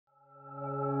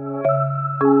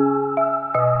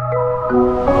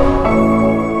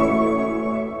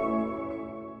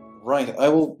Right, I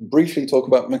will briefly talk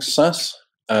about McSAS.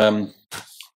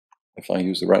 If I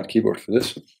use the right keyboard for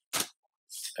this.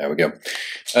 There we go.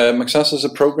 McSAS is a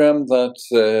program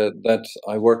that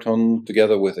I worked on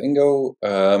together with Ingo.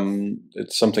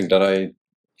 It's something that I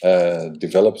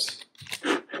developed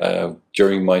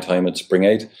during my time at Spring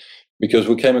 8, because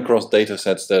we came across data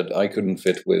sets that I couldn't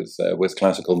fit with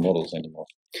classical models anymore.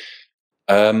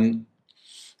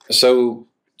 So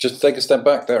just to take a step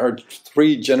back, there are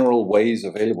three general ways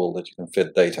available that you can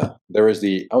fit data. There is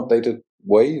the outdated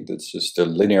way, that's just the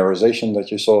linearization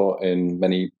that you saw in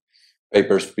many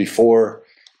papers before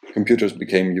computers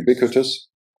became ubiquitous.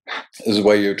 This is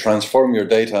where you transform your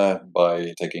data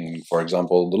by taking, for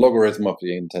example, the logarithm of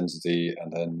the intensity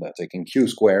and then taking q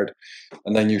squared,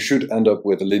 and then you should end up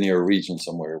with a linear region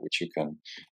somewhere which you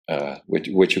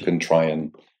can try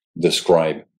and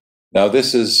describe. Now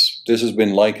this has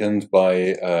been likened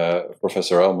by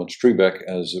Professor Helmut Strübeck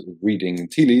as reading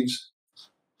tea leaves.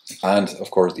 And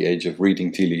of course, the age of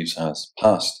reading tea leaves has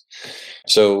passed.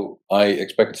 So I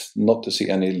expect not to see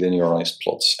any linearized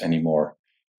plots anymore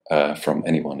from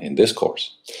anyone in this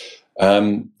course.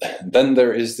 Then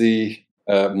there is the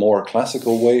more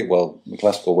classical way, well, the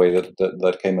classical way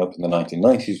that came up in the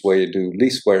 1990s, where you do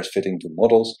least squares fitting to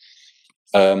models.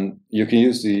 You can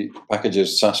use the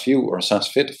packages SASView or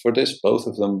SASFit for this. Both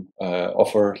of them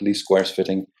offer least squares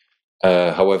fitting.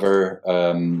 However,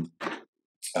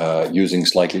 using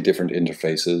slightly different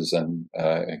interfaces and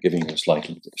giving you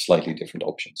slightly different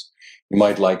options. You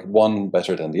might like one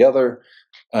better than the other,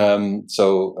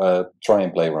 so try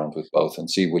and play around with both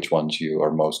and see which ones you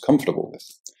are most comfortable with.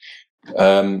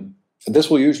 This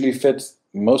will usually fit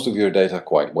most of your data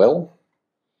quite well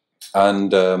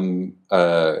and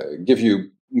give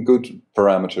you good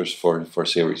parameters for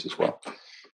series as well.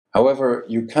 However,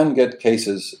 you can get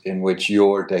cases in which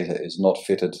your data is not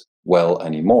fitted well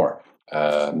anymore.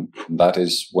 That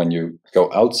is when you go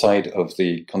outside of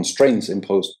the constraints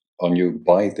imposed on you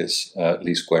by this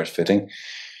least squares fitting.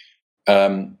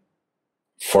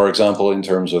 For example, in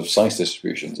terms of size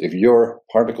distributions, if your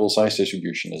particle size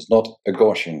distribution is not a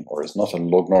Gaussian, or is not a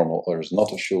log normal, or is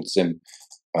not a Schultz-Sim,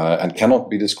 and cannot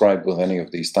be described with any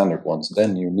of these standard ones,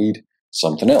 then you need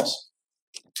something else.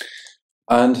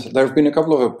 And there have been a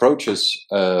couple of approaches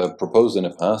proposed in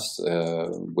the past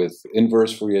with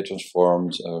inverse Fourier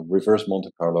transforms, reverse Monte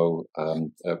Carlo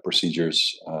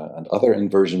procedures, and other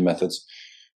inversion methods,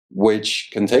 which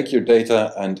can take your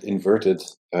data and invert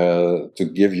it to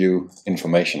give you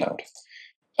information out.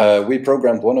 We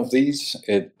programmed one of these.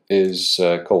 It is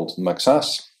called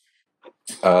McSAS.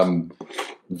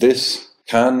 This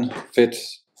can fit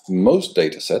most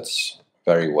data sets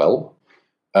very well.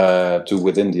 To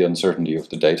within the uncertainty of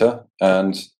the data,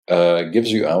 and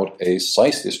gives you out a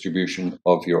size distribution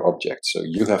of your object. So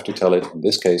you have to tell it, in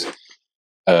this case,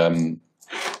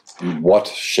 what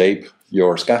shape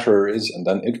your scatterer is, and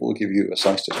then it will give you a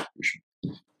size distribution.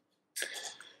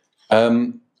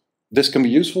 This can be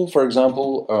useful, for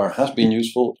example, or has been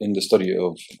useful in the study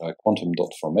of quantum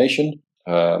dot formation,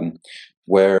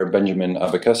 where Benjamin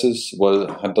Abecassis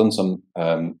had done some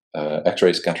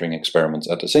X-ray scattering experiments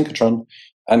at the synchrotron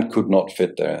and could not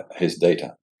fit his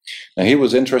data. Now, he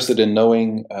was interested in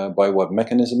knowing by what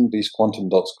mechanism these quantum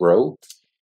dots grow,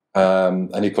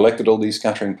 and he collected all these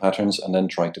scattering patterns and then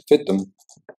tried to fit them.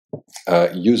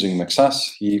 Using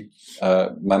McSAS, he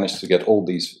managed to get all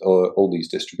these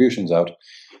distributions out.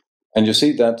 And you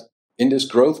see that in this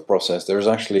growth process, there's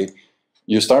actually,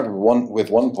 you start with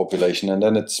one population, and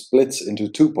then it splits into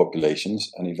two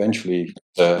populations, and eventually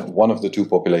one of the two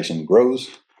populations grows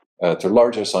to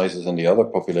larger sizes, and the other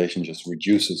population just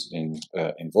reduces in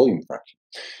volume fraction.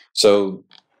 So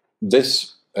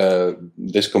this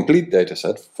complete data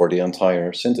set for the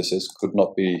entire synthesis could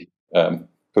not be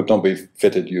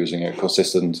fitted using a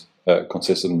consistent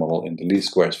model in the least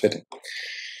squares fitting.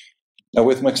 Now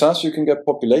with McSAS you can get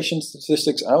population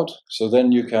statistics out. So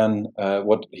then you can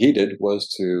what he did was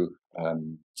to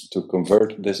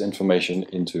convert this information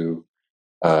into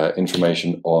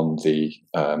information on the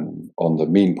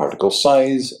mean particle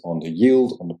size, on the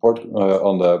yield, on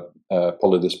the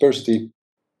polydispersity,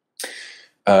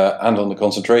 and on the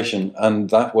concentration. And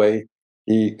that way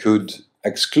he could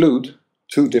exclude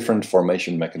two different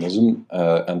formation mechanisms.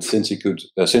 And since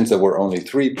there were only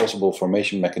three possible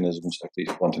formation mechanisms of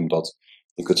these quantum dots,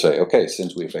 he could say, okay,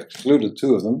 since we've excluded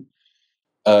two of them,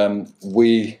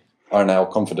 we are now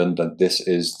confident that this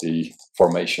is the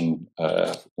formation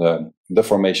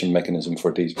mechanism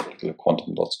for these particular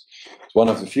quantum dots. It's one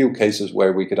of the few cases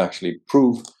where we could actually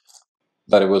prove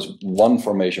that it was one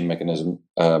formation mechanism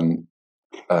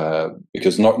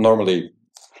because normally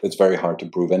it's very hard to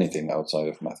prove anything outside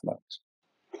of mathematics.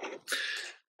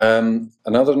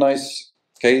 Another nice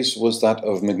case was that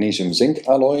of magnesium-zinc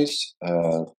alloys.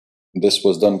 This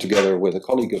was done together with a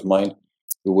colleague of mine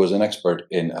who was an expert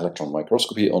in electron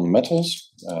microscopy on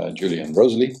metals, Julian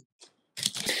Rosalie.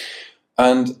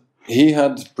 And he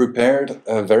had prepared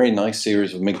a very nice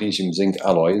series of magnesium-zinc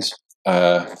alloys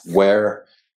where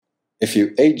if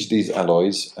you age these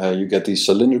alloys, you get these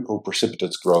cylindrical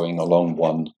precipitates growing along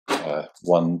one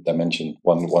dimension,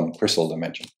 one crystal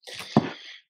dimension.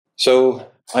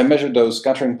 So I measured those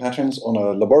scattering patterns on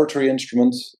a laboratory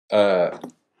instrument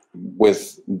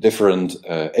with different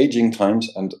aging times,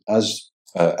 and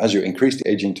as you increase the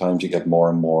aging times, you get more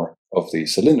and more of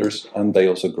these cylinders, and they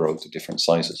also grow to different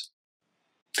sizes.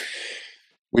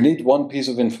 We need one piece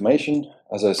of information.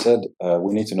 As I said,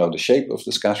 we need to know the shape of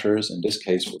the scatterers. In this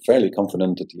case, we're fairly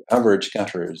confident that the average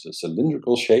scatterer is a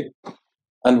cylindrical shape.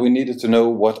 And we needed to know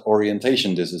what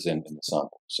orientation this is in the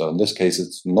sample. So in this case,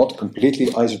 it's not completely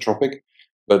isotropic,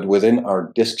 but within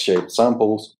our disc-shaped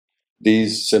samples,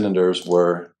 these cylinders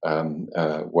were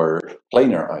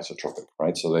planar isotropic,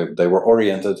 right? So they were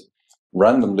oriented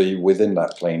randomly within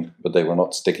that plane, but they were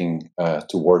not sticking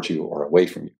towards you or away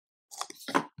from you.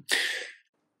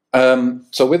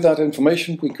 So with that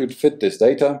information, we could fit this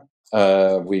data.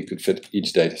 We could fit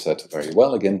each data set very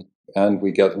well again, and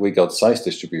we got size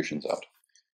distributions out.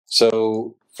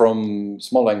 So from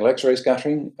small angle X-ray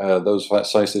scattering, those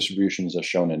size distributions are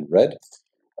shown in red.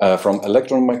 From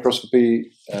electron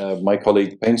microscopy, my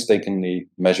colleague painstakingly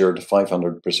measured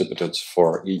 500 precipitates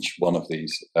for each one of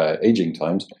these aging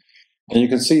times. And you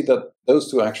can see that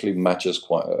those two actually match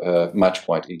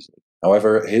quite easily.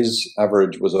 However, his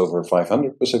average was over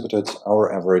 500 precipitates.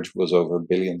 Our average was over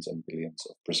billions and billions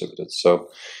of precipitates. So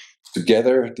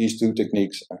together, these two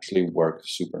techniques actually work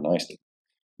super nicely.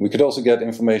 We could also get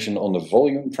information on the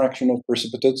volume fraction of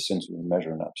precipitates, since we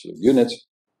measure in absolute units.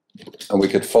 And we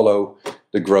could follow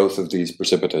the growth of these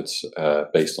precipitates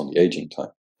based on the aging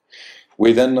time.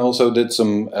 We then also did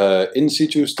some in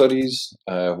situ studies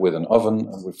with an oven,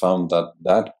 and we found that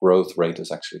that growth rate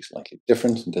is actually slightly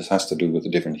different. This has to do with the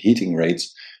different heating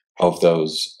rates of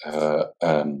those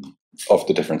of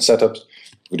the different setups.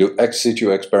 We do ex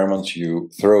situ experiments. You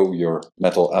throw your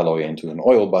metal alloy into an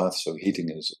oil bath, so heating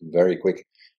is very quick.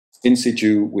 In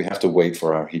situ, we have to wait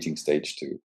for our heating stage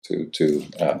to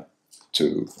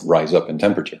rise up in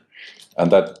temperature,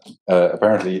 and that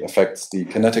apparently affects the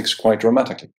kinetics quite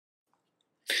dramatically.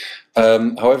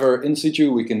 However, in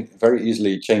situ, we can very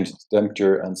easily change the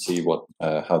temperature and see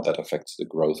how that affects the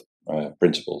growth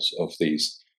principles of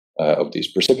these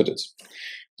precipitates.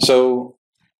 So,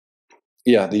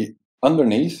 yeah, the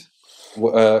underneath,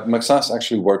 McSAS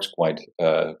actually works quite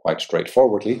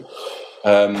straightforwardly.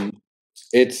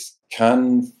 It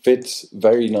can fit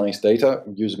very nice data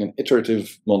using an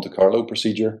iterative Monte Carlo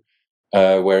procedure,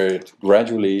 where it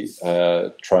gradually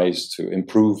tries to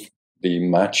improve the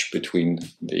match between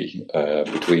the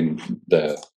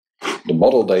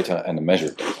model data and the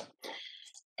measured data.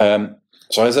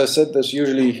 So as I said, this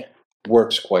usually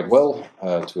works quite well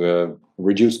to a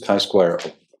reduced chi-square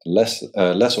of less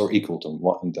or equal to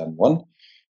 1,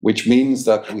 which means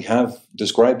that we have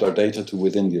described our data to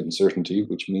within the uncertainty,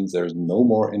 which means there is no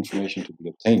more information to be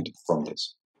obtained from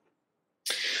this.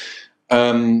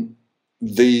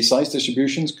 The size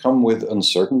distributions come with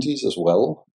uncertainties as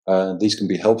well. These can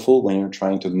be helpful when you're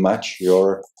trying to match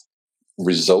your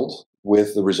result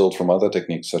with the result from other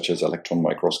techniques, such as electron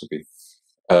microscopy,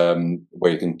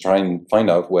 where you can try and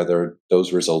find out whether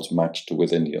those results match to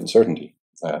within the uncertainty.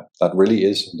 That really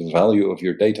is the value of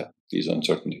your data, these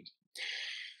uncertainties.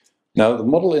 Now, the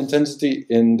model intensity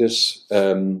in this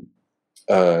Monte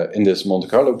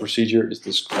Carlo procedure is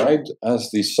described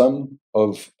as the sum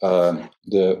of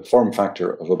the form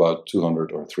factor of about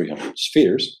 200 or 300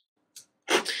 spheres.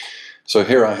 So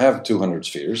here I have 200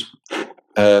 spheres.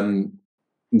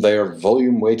 They are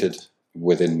volume weighted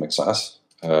within McSAS,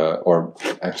 or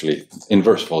actually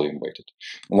inverse volume weighted.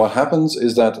 And what happens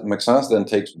is that McSAS then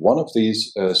takes one of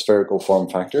these spherical form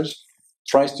factors,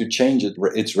 tries to change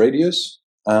its radius,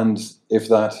 and if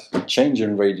that change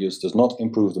in radius does not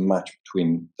improve the match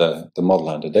between the model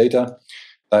and the data,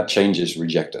 that change is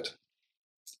rejected,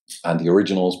 and the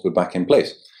original is put back in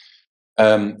place.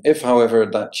 If, however,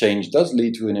 that change does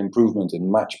lead to an improvement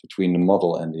in match between the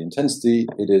model and the intensity,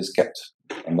 it is kept.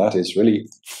 And that is really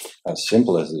as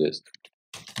simple as it is.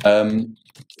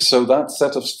 So that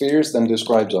set of spheres then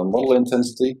describes our model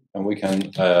intensity, and we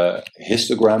can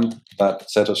histogram that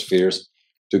set of spheres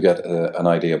to get an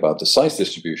idea about the size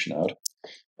distribution out.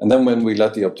 And then when we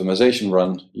let the optimization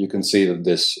run, you can see that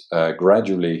this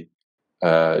gradually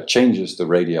changes the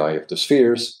radii of the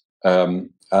spheres,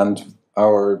 and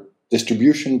our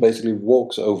distribution basically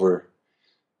walks over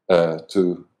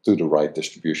to the right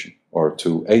distribution, or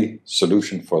to a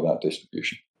solution for that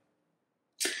distribution.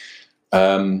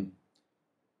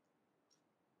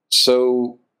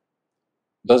 So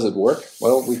does it work?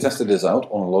 Well, we tested this out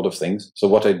on a lot of things. So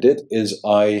what I did is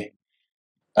I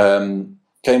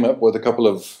came up with a couple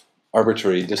of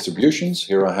arbitrary distributions.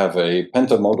 Here I have a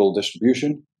pentamodal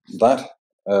distribution. That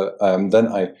then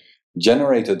I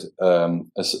generated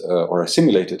or I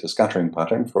simulated a scattering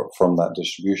pattern from that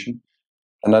distribution,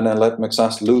 and then I let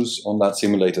McSAS loose on that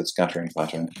simulated scattering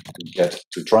pattern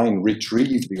to try and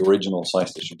retrieve the original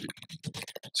size distribution.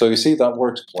 So you see that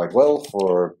works quite well.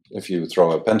 For if you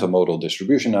throw a pentamodal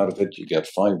distribution out of it, you get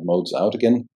 5 modes out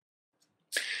again.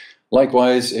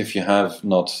 Likewise, if you have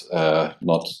not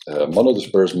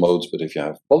monodispersed modes, but if you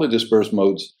have polydispersed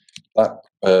modes, that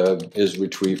is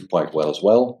retrieved quite well as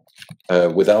well,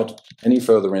 without any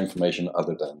further information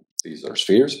other than these are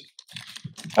spheres.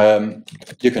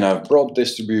 You can have broad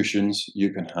distributions.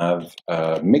 You can have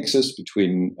mixes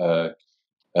between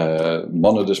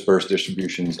monodispersed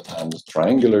distributions and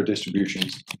triangular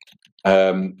distributions.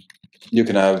 You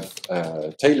can have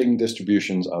tailing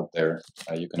distributions out there.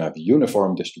 You can have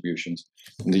uniform distributions.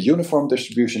 And the uniform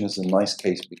distribution is a nice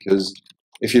case because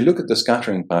if you look at the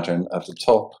scattering pattern at the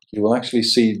top, you will actually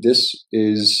see this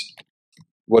is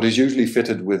what is usually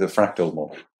fitted with a fractal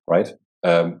model, right?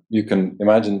 You can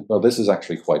imagine, well, this is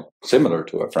actually quite similar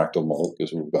to a fractal model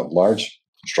because we've got large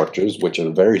structures which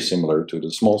are very similar to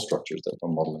the small structures that we're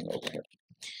modeling over here.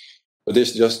 But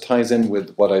this just ties in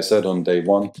with what I said on day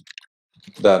one,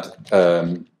 that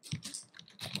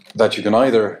that you can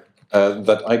either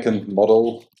that I can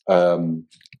model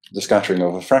the scattering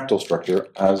of a fractal structure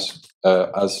as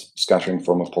scattering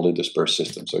from a polydispersed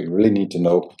system. So you really need to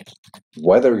know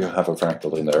whether you have a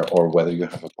fractal in there or whether you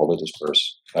have a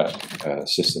polydispersed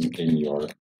system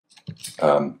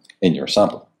in your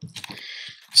sample.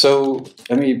 So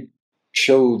let me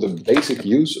show the basic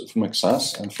use of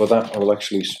McSAS, and for that I will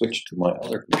actually switch to my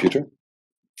other computer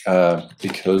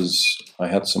because I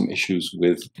had some issues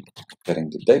with getting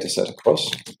the data set across.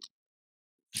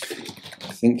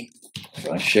 I think if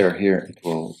I share here, it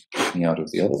will put me out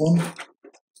of the other one.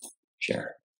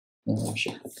 Share.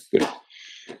 Share. Good.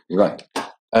 Right.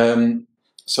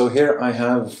 So here I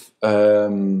have,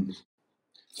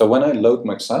 so when I load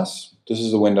McSAS, this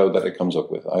is the window that it comes up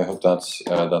with. I hope that's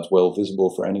well visible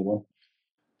for anyone.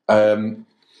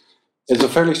 It's a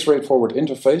fairly straightforward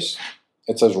interface.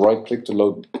 It says right-click to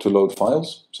load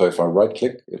files. So if I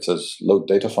right-click, it says load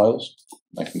data files.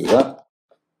 I can do that.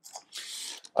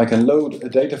 I can load a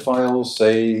data file,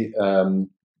 say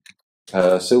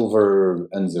silver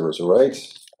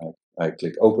N008. I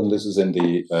click open. This is in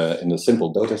the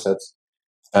simple data sets.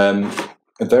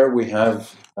 There we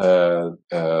have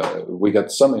we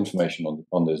get some information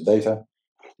on this data,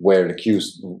 where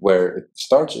it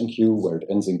starts in Q, where it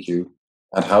ends in Q,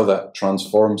 and how that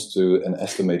transforms to an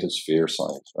estimated sphere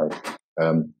size. Right.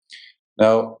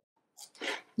 Now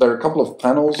there are a couple of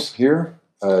panels here: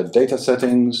 data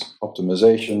settings,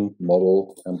 optimization,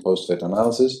 model, and post-fit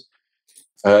analysis.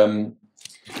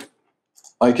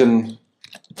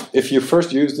 If you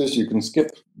first use this, you can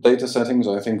skip data settings.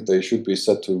 I think they should be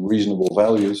set to reasonable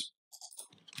values.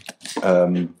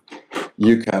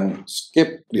 You can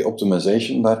skip the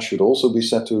optimization. That should also be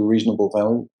set to a reasonable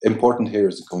value. Important here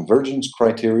is the convergence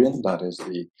criterion. That is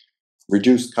the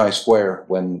reduced chi-square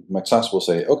when McSAS will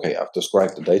say, okay, I've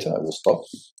described the data, I will stop.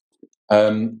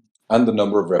 And the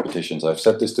number of repetitions. I've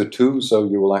set this to 2, so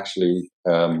you will actually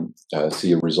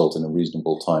see a result in a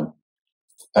reasonable time.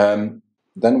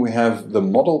 Then we have the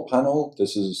model panel.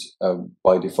 This is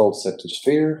by default set to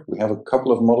sphere. We have a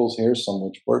couple of models here, some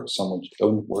which work, some which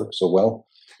don't work so well.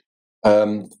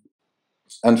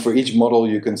 And for each model,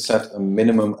 you can set a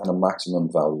minimum and a maximum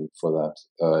value for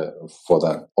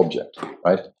that object,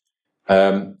 right?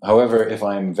 However, if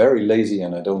I'm very lazy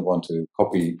and I don't want to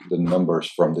copy the numbers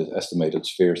from this estimated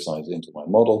sphere size into my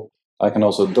model, I can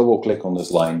also double-click on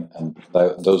this line, and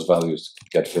those values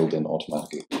get filled in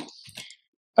automatically.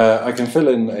 I can fill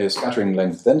in a scattering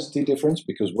length density difference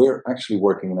because we're actually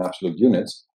working in absolute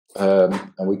units,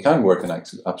 and we can work in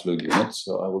absolute units.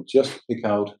 So I will just pick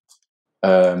out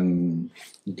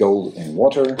gold in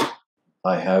water.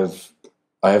 I have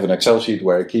an Excel sheet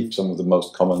where I keep some of the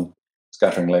most common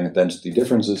scattering length density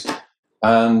differences,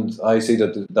 and I see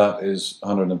that that is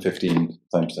 115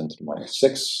 times 10 to the minus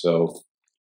 6. So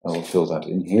I will fill that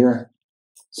in here.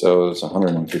 So it's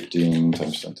 115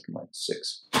 times 10 to the minus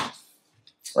 6.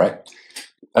 Right.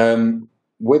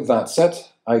 With that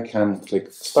set, I can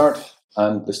click Start,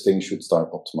 and this thing should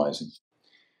start optimizing.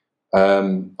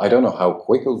 I don't know how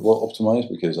quick it will optimize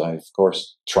because I, of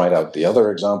course, tried out the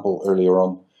other example earlier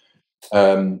on.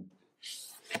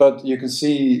 But you can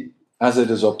see as it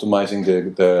is optimizing,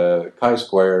 the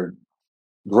chi-square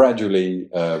gradually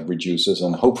reduces,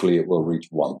 and hopefully it will reach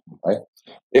 1, right?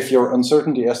 If your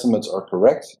uncertainty estimates are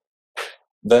correct,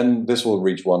 then this will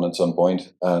reach 1 at some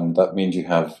point, and that means you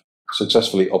have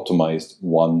successfully optimized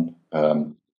one,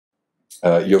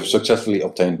 you've successfully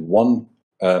obtained one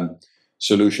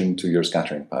solution to your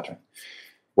scattering pattern.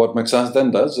 What McSAS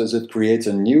then does is it creates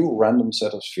a new random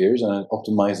set of spheres and it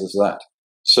optimizes that.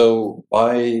 So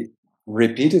by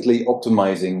repeatedly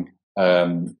optimizing,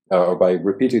 or by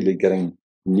repeatedly getting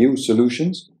new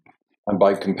solutions, and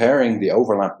by comparing the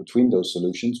overlap between those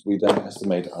solutions, we then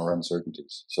estimate our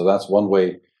uncertainties. So that's one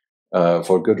way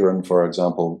for Gudrun, for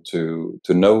example, to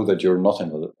know that you're not in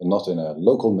a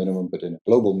local minimum, but in a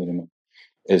global minimum,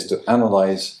 is to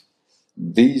analyze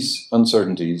these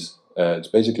uncertainties. It's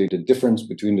basically the difference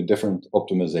between the different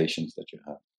optimizations that you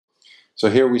have.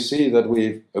 So here we see that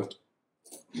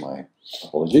my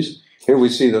apologies. Here we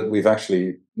see that we've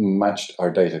actually matched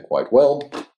our data quite well.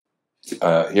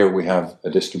 Here we have a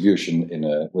distribution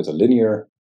with a linear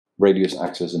radius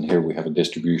axis, and here we have a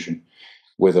distribution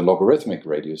with a logarithmic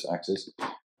radius axis.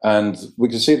 And we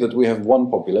can see that we have one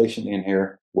population in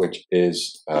here, which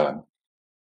is,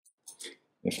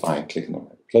 if I click on the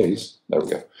right place, there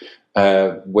we go,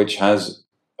 which has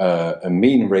a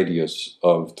mean radius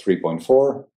of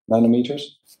 3.4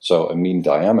 nanometers, so a mean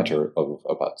diameter of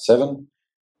about 7.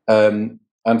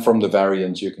 And from the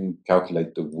variance, you can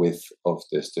calculate the width of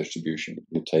this distribution.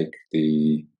 You take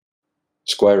the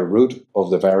square root of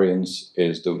the variance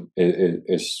is the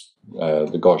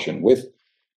Gaussian width.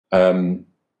 And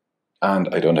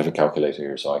I don't have a calculator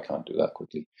here, so I can't do that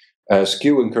quickly.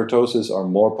 Skew and kurtosis are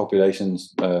more population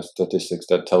statistics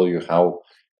that tell you how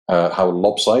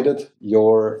lopsided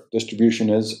your distribution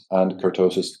is, and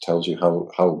kurtosis tells you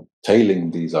how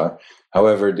tailing these are.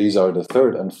 However, these are the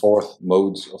third and fourth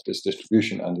modes of this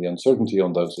distribution, and the uncertainty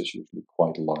on those is usually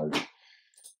quite large.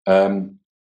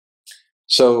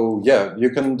 So yeah, you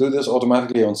can do this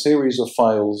automatically on series of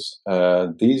files.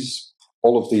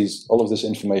 All of this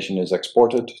information is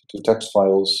exported to text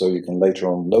files, so you can later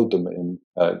on load them in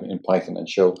Python and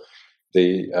show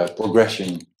the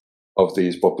progression of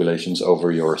these populations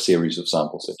over your series of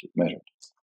samples that you've measured.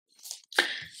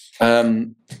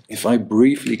 If I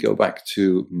briefly go back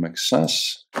to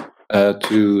McSAS,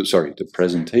 the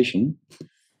presentation,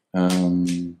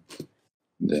 then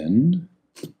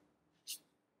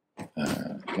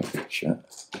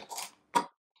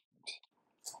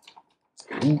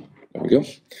there we go,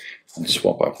 and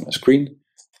swap out my screen.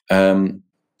 Then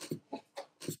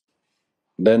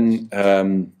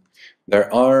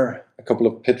there are a couple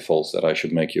of pitfalls that I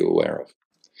should make you aware of.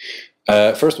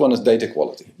 First one is data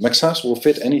quality. McSAS will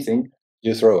fit anything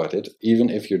you throw at it,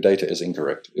 even if your data is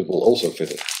incorrect. It will also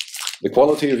fit it. The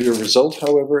quality of your result,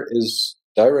 however, is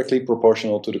directly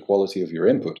proportional to the quality of your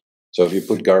input. So if you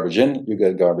put garbage in, you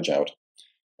get garbage out,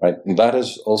 right? And that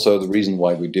is also the reason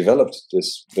why we developed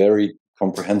this very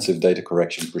comprehensive data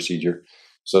correction procedure,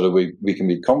 so that we can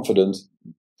be confident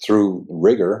through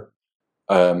rigor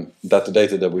that the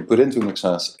data that we put into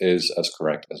McSAS is as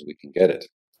correct as we can get it,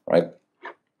 right?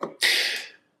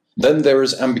 Then there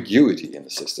is ambiguity in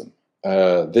the system.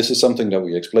 This is something that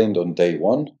we explained on day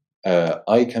 1.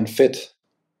 I can fit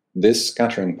this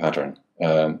scattering pattern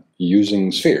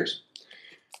using spheres,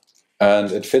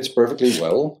 and it fits perfectly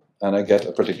well, and I get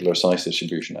a particular size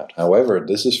distribution out. However,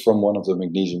 this is from one of the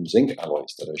magnesium zinc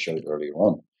alloys that I showed earlier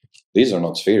on. These are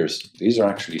not spheres, these are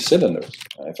actually cylinders.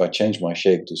 If I change my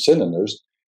shape to cylinders,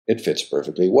 it fits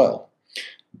perfectly well.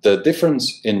 The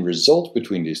difference in result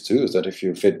between these two is that if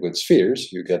you fit with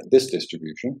spheres, you get this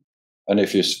distribution, and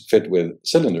if you fit with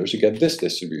cylinders, you get this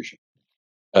distribution.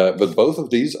 But both of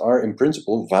these are, in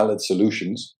principle, valid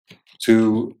solutions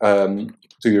to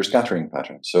your scattering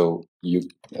pattern. So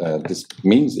this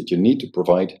means that you need to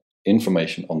provide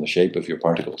information on the shape of your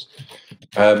particles.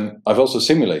 I've also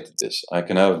simulated this. I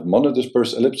can have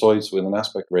monodisperse ellipsoids with an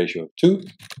aspect ratio of 2,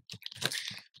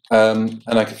 and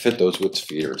I can fit those with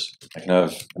spheres. I can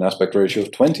have an aspect ratio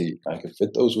of 20. I can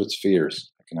fit those with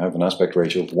spheres. I can have an aspect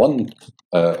ratio of 1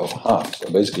 of half.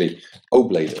 So basically,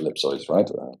 oblate ellipsoids, right?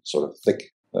 Sort of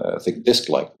thick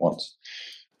disc-like ones.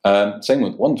 Same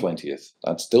with 1/20th.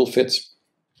 That still fits.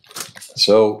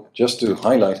 So just to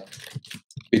highlight,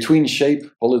 between shape,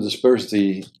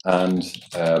 polydispersity, and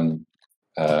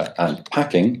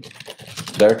packing,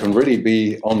 there can really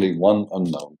be only one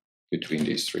unknown between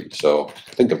these three. So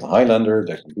think of the Highlander,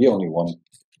 there can be only one.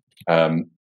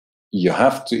 you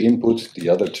have to input the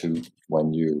other two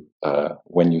when you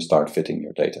start fitting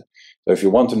your data. So if you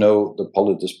want to know the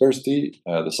polydispersity,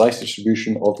 the size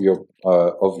distribution of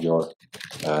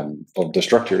the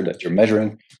structure that you're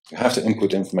measuring, you have to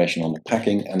input information on the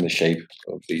packing and the shape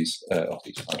of these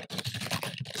particles.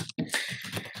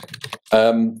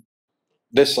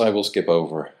 This I will skip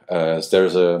over, as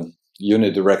there's a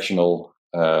unidirectional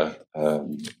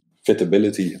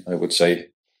fitability, I would say,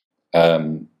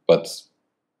 but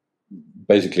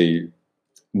basically,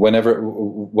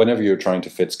 whenever you're trying to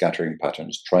fit scattering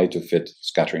patterns, try to fit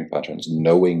scattering patterns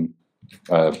knowing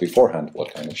beforehand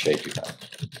what kind of shape you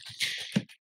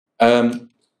have.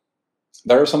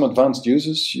 There are some advanced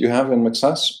uses you have in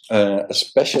McSAS,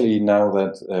 especially now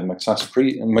that McSAS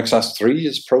 3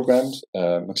 is programmed.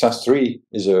 McSAS 3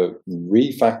 is a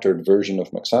refactored version of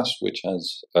McSAS,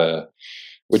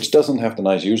 which doesn't have the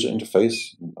nice user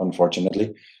interface,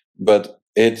 unfortunately, but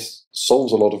it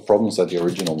solves a lot of problems that the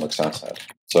original McSAS had.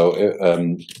 So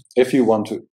if you want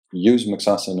to use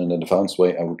McSAS in an advanced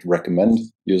way, I would recommend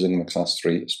using McSAS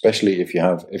 3, especially if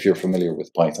you're familiar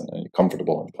with Python and you're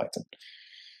comfortable in Python.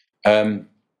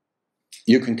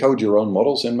 You can code your own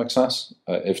models in McSAS.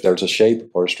 If there's a shape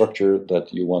or a structure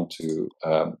that you want to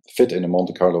fit in a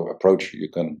Monte Carlo approach, you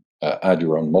can add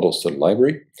your own models to the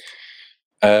library.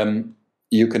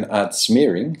 You can add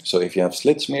smearing. So if you have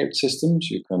slit smeared systems,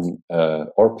 you can,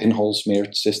 or pinhole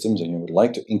smeared systems, and you would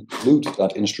like to include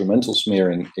that instrumental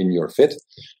smearing in your fit,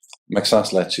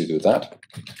 McSAS lets you do that.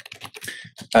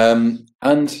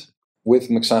 And with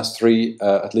McSAS 3,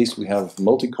 at least we have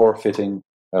multi-core fitting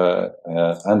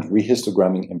and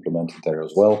rehistogramming implemented there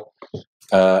as well.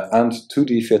 And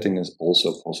 2D fitting is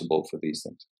also possible for these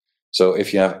things. So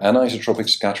if you have anisotropic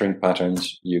scattering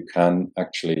patterns, you can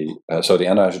actually, so the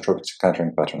anisotropic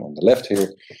scattering pattern on the left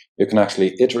here, you can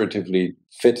actually iteratively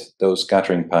fit those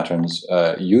scattering patterns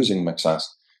using McSAS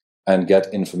and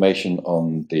get information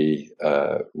on the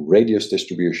radius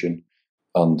distribution,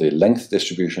 on the length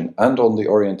distribution, and on the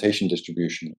orientation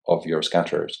distribution of your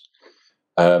scatterers.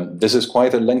 This is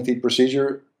quite a lengthy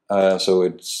procedure, so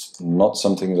it's not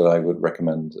something that I would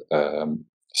recommend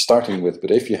starting with,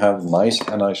 but if you have nice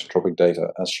anisotropic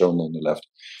data as shown on the left,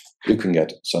 you can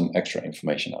get some extra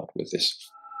information out with this.